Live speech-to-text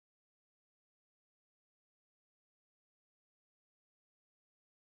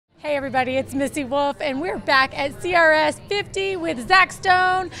Hey everybody, it's Missy Wolf, and we're back at CRS50 with Zach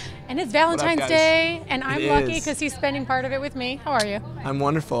Stone, and it's Valentine's Day, and I'm lucky because he's spending part of it with me. How are you? I'm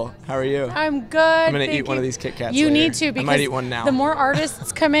wonderful. How are you? I'm good. I'm going to eat one of these Kit Kats You later. need to, because I might eat one now. the more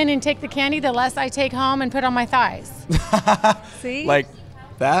artists come in and take the candy, the less I take home and put on my thighs. See? Like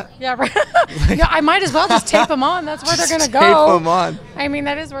that? Yeah, right. No, I might as well just tape them on. That's where they're going to go. Tape them on. I mean,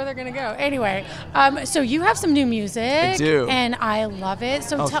 that is where they're going to go. Anyway, so you have some new music. I do. And I love it.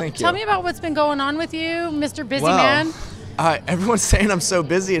 So thank you. tell me about what's been going on with you, Mr. Busy Man. Everyone's saying I'm so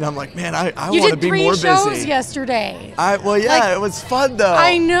busy, and I'm like, man, I want to be more busy. You did 3 shows yesterday. It was fun though.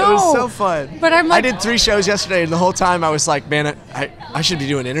 I know. It was so fun. But I'm like, I did 3 shows yesterday, and the whole time I was like, man, I should be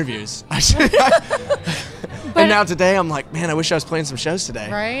doing interviews. And now today I'm like, man, I wish I was playing some shows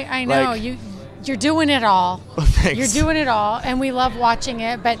today. Right? I know. You're doing it all. Well, thanks. You're doing it all, and we love watching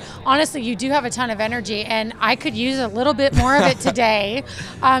it. But honestly, you do have a ton of energy, and I could use a little bit more of it today.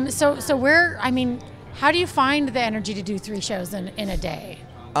 How do you find the energy to do 3 shows in a day?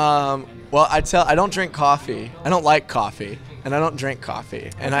 Well, I don't drink coffee. I don't like coffee, and I don't drink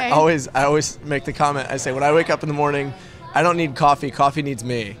coffee. And Okay. I always make the comment. I say, when I wake up in the morning, I don't need coffee. Coffee needs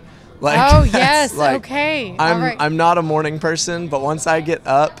me. Oh yes, okay. I'm not a morning person, but once I get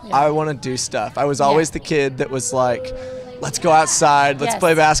up, I want to do stuff. I was always the kid that was like, let's go outside, let's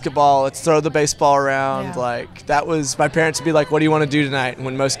play basketball, let's throw the baseball around. Yeah. Like, that was, my parents would be like, what do you want to do tonight? And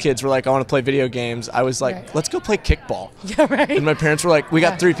when most kids were like, I want to play video games, I was like, let's go play kickball. Yeah, right. And my parents were like, we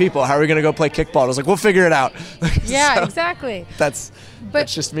got 3 people, how are we going to go play kickball? I was like, we'll figure it out. Yeah, So, exactly. That's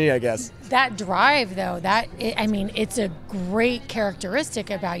just me, I guess. That drive, though, it's a great characteristic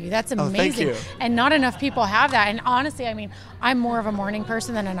about you. That's amazing. Thank you. And not enough people have that. And honestly, I'm more of a morning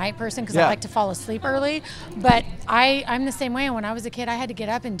person than a night person because I like to fall asleep early. But I'm the same way. And when I was a kid, I had to get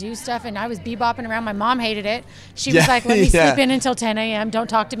up and do stuff, and I was bebopping around. My mom hated it. She was like, let me sleep in until 10 a.m. Don't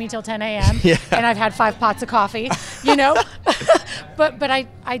talk to me till 10 a.m. And I've had 5 pots of coffee, you know. But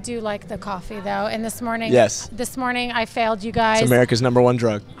I do like the coffee, though. And this morning I failed you guys. It's America's #1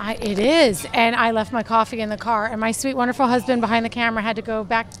 drug. It is. And I left my coffee in the car, and my sweet, wonderful husband behind the camera had to go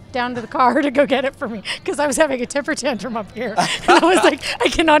back down to the car to go get it for me because I was having a temper tantrum up here. And I was like, I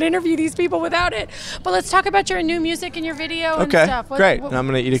cannot interview these people without it. But let's talk about your new music and your video and stuff. Great. And I'm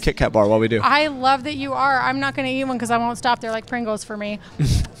going to eat a Kit Kat bar while we do. I love that you are. I'm not going to eat one because I won't stop. They're like Pringles for me.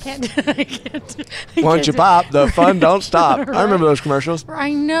 Once you pop, the fun don't stop. Right. I remember those commercials.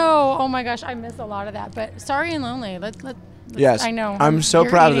 I know. Oh my gosh, I miss a lot of that. But Sorry and Lonely. Yes. I know. I'm so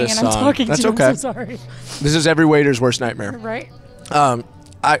proud of this song. That's okay. I'm so sorry. This is every waiter's worst nightmare. Right.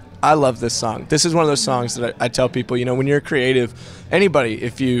 I love this song. This is one of those songs that I tell people, when you're creative, anybody,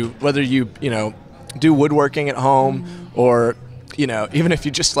 whether you do woodworking at home or, even if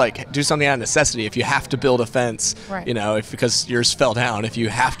you just like do something out of necessity, if you have to build a fence, because yours fell down, if you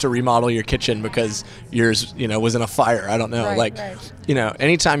have to remodel your kitchen because yours, was in a fire, I don't know.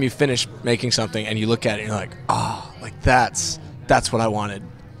 Anytime you finish making something and you look at it and you're like, that's what I wanted.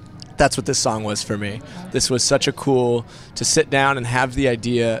 That's what this song was for me. This was such a cool to sit down and have the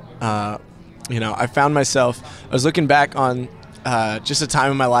idea. I found myself, I was looking back on just a time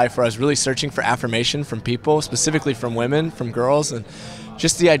in my life where I was really searching for affirmation from people, specifically from women, from girls, and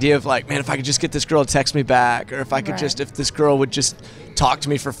just the idea of like, man, if I could just get this girl to text me back, or if I could if this girl would just talk to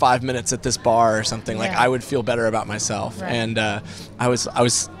me for 5 minutes at this bar or something, like I would feel better about myself. Right. And I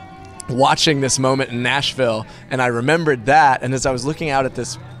was watching this moment in Nashville, and I remembered that, and as I was looking out at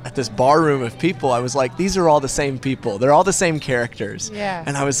this bar room of people, I was like, these are all the same people. They're all the same characters. Yeah.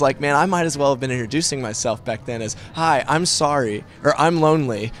 And I was like, man, I might as well have been introducing myself back then as, hi, I'm sorry, or I'm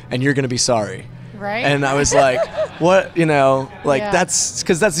lonely, and you're going to be sorry. Right. And I was like, what, that's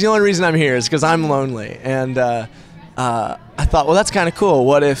because that's the only reason I'm here is because I'm lonely. And I thought, well, that's kind of cool.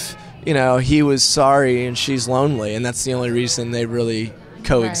 What if, he was sorry and she's lonely, and that's the only reason they really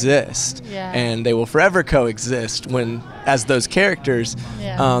coexist, and they will forever coexist as those characters.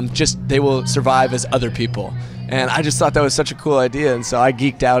 They will survive as other people. And I just thought that was such a cool idea, and so I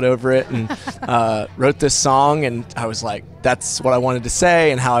geeked out over it and wrote this song, and I was like, that's what I wanted to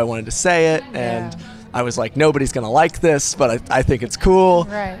say and how I wanted to say it. And I was like, nobody's gonna like this, but I think it's cool.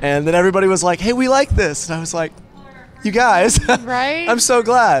 And then everybody was like, hey, we like this, and I was like, you guys, I'm so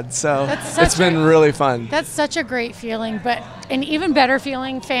glad. So it's been really fun. That's such a great feeling, but an even better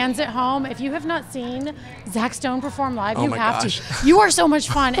feeling, fans at home, if you have not seen Zach Stone perform live, you have to. You are so much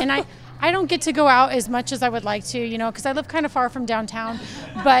fun, and I don't get to go out as much as I would like to, because I live kind of far from downtown.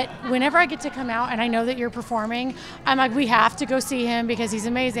 But whenever I get to come out and I know that you're performing, I'm like, we have to go see him because he's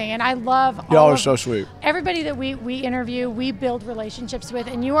amazing. And I love y'all are so sweet. Everybody that we interview, we build relationships with,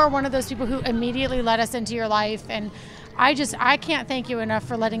 and you are one of those people who immediately let us into your life. And I can't thank you enough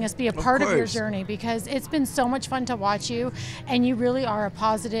for letting us be a part of your journey, because it's been so much fun to watch you, and you really are a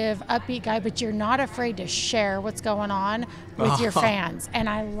positive, upbeat guy, but you're not afraid to share what's going on with your fans, and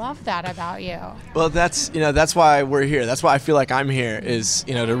I love that about you. Well, that's why we're here. That's why I feel like I'm here, is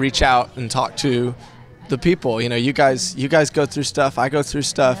to reach out and talk to the people. You guys go through stuff, I go through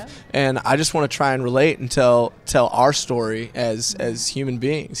stuff, and I just want to try and relate and tell our story as human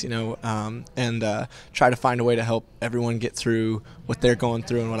beings, and try to find a way to help everyone get through what they're going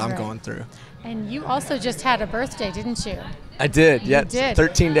through and what I'm going through. And you also just had a birthday, didn't you? I did. You did.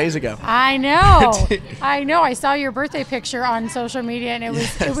 13 days ago. I know. I know. I saw your birthday picture on social media, and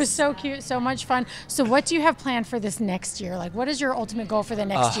it was so cute, so much fun. So what do you have planned for this next year? Like, what is your ultimate goal for the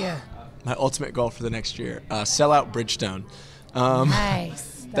next year? My ultimate goal for the next year, sell out Bridgestone.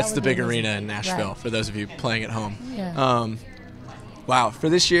 Nice. That's the big arena in Nashville, for those of you playing at home. Yeah. Wow, for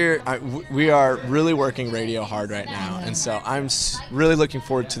this year, we are really working radio hard right now, and so I'm really looking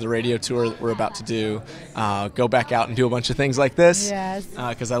forward to the radio tour that we're about to do, go back out and do a bunch of things like this,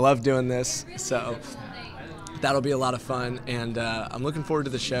 because I love doing this, so that'll be a lot of fun, and I'm looking forward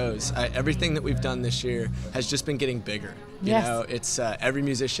to the shows. Everything that we've done this year has just been getting bigger. It's every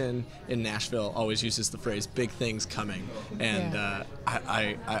musician in Nashville always uses the phrase "big things coming," and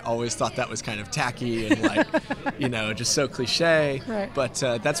I always thought that was kind of tacky and like just so cliche. Right. But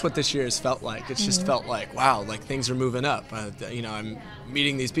that's what this year has felt like. It's just felt like, wow, like things are moving up. I'm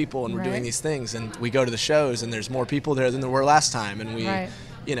meeting these people and we're doing these things, and we go to the shows and there's more people there than there were last time, and we.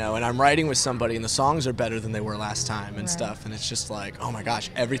 And I'm writing with somebody, and the songs are better than they were last time and stuff. And it's just like, oh my gosh,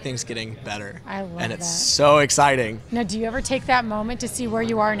 everything's getting better. I love and it's so exciting. Now, do you ever take that moment to see where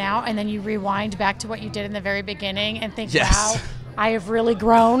you are now, and then you rewind back to what you did in the very beginning and think, wow, I have really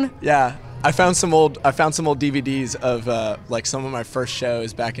grown? Yeah. I found some old DVDs of like some of my first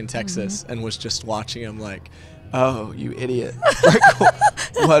shows back in Texas, and was just watching them like, oh, you idiot. Like,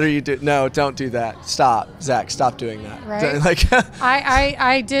 what are you doing? No, don't do that. Stop. Zach, stop doing that. Right. Like,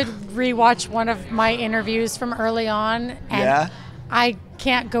 I did rewatch one of my interviews from early on, and I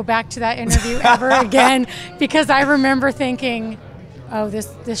can't go back to that interview ever again, because I remember thinking, oh,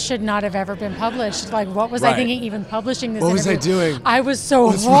 this should not have ever been published. Like, what was I thinking even publishing this interview? What was I doing? I was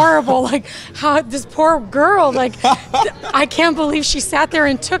so horrible. Like, how this poor girl, like, I can't believe she sat there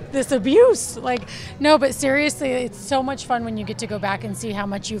and took this abuse. Like, no, but seriously, it's so much fun when you get to go back and see how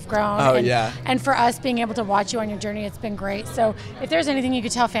much you've grown. Oh, And for us being able to watch you on your journey, it's been great. So if there's anything you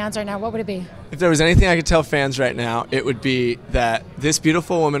could tell fans right now, what would it be? If there was anything I could tell fans right now, it would be that this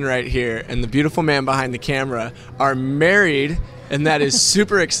beautiful woman right here and the beautiful man behind the camera are married. And that is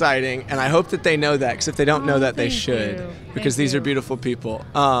super exciting, and I hope that they know that, because if they don't know that, they should, because these are beautiful people.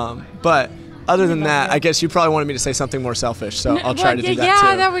 But other than that, I guess you probably wanted me to say something more selfish, so I'll try to do that too.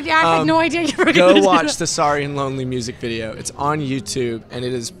 Yeah, that would. I had no idea you were going to do that. Go watch the Sorry and Lonely music video. It's on YouTube, and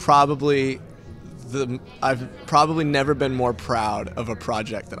it is probably I've probably never been more proud of a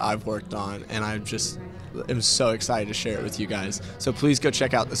project that I've worked on, and I'm so excited to share it with you guys. So please go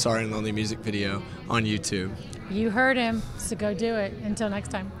check out the Sorry and Lonely music video on YouTube. You heard him, so go do it. Until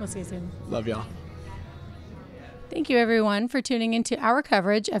next time, we'll see you soon. Love y'all. Thank you, everyone, for tuning into our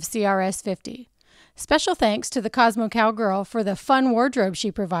coverage of CRS50. Special thanks to the Cosmo Cowgirl for the fun wardrobe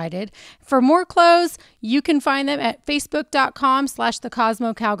she provided. For more clothes, you can find them at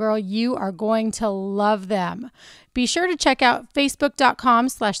facebook.com/thecosmocowgirl. You are going to love them. Be sure to check out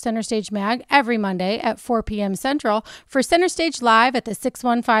facebook.com/centerstagemag every Monday at 4 p.m. Central for Center Stage Live at the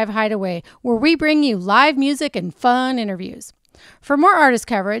 615 Hideaway, where we bring you live music and fun interviews. For more artist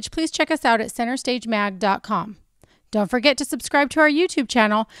coverage, please check us out at centerstagemag.com. Don't forget to subscribe to our YouTube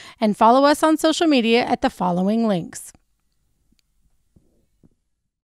channel and follow us on social media at the following links.